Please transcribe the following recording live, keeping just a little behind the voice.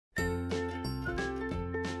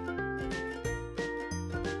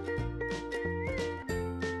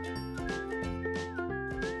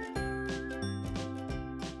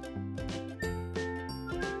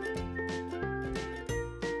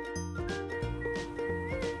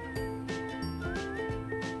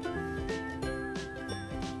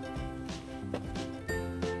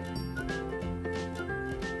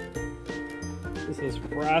This is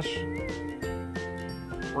fresh,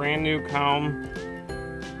 brand new comb.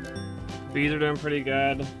 Bees are doing pretty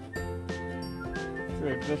good. So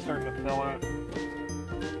they're just starting to fill it.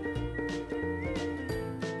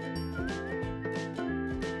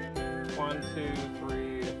 One, two,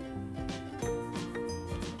 three.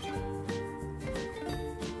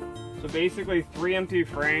 So basically 3 empty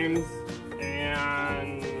frames,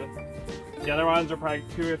 and the other ones are probably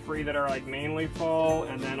 2 or 3 that are like mainly full,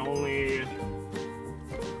 and then only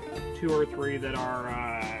 2 or 3 that are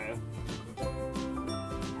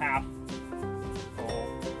half full,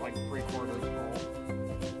 like 3/4 full.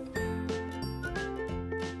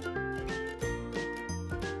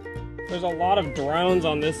 There's a lot of drones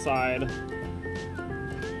on this side. I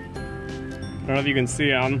don't know if you can see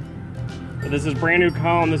them, but this is brand new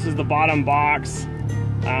comb. This is the bottom box.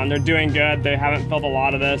 They're doing good. They haven't filled a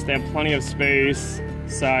lot of this. They have plenty of space.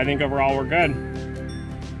 So I think overall we're good.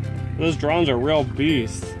 Those drones are real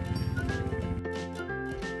beasts.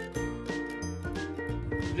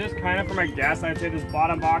 Just kind of from a guess, I'd say this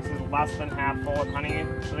bottom box is less than half full of honey.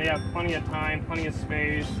 So they have plenty of time, plenty of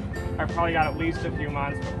space. I've probably got at least a few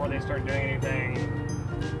months before they start doing anything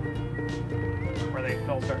where they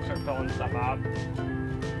start filling stuff up.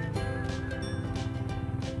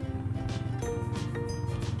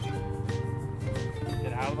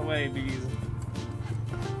 Get out of the way, bees.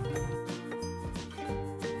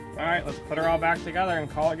 Alright, let's put her all back together and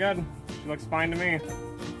call it good. She looks fine to me.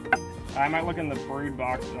 I might look in the brood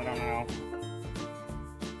boxes, I don't know.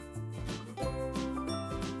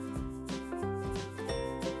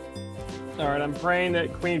 Alright, I'm praying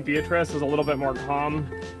that Queen Beatrice is a little bit more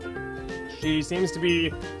calm. She seems to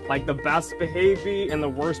be like the best behaved bee and the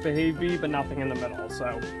worst behaved bee, but nothing in the middle,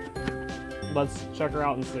 so let's check her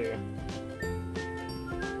out and see.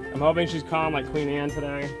 I'm hoping she's calm like Queen Anne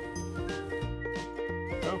today.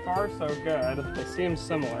 So far, so good. They seem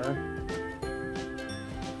similar.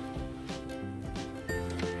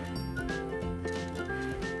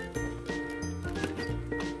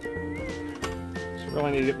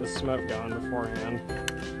 Really need to get the smoke going beforehand.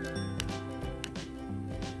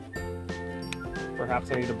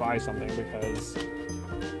 Perhaps I need to buy something because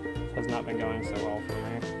it has not been going so well for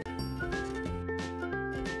me.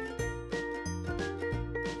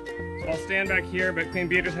 So I'll stand back here, but Queen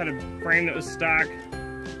Beatrice had a frame that was stuck.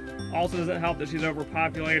 Also doesn't help that she's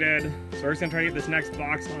overpopulated. So we're just gonna try to get this next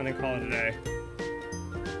box on and call it a day.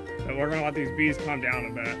 But we're gonna let these bees calm down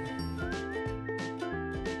a bit.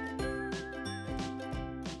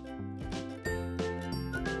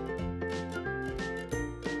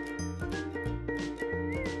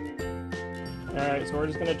 Alright, so we're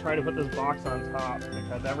just going to try to put this box on top,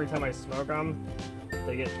 because every time I smoke them,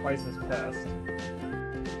 they get twice as pissed.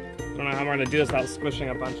 I don't know how I'm going to do this without squishing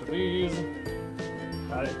a bunch of bees,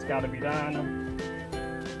 but it's got to be done.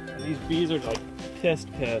 And these bees are like pissed.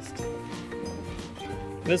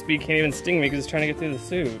 This bee can't even sting me because it's trying to get through the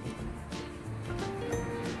suit.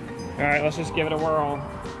 Alright, let's just give it a whirl.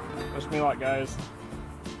 Wish me luck, guys.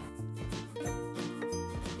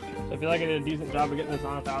 I feel like I did a decent job of getting this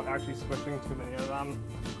on without actually squishing too many of them.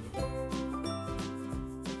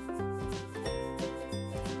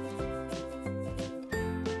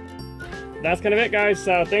 That's kind of it, guys.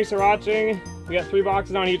 So thanks for watching. We got 3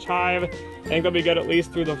 boxes on each hive. I think they'll be good at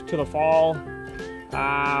least through to the fall.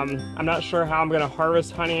 I'm not sure how I'm going to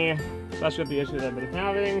harvest honey, especially with the issues I've been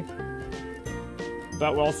having.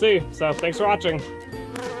 But we'll see. So thanks for watching.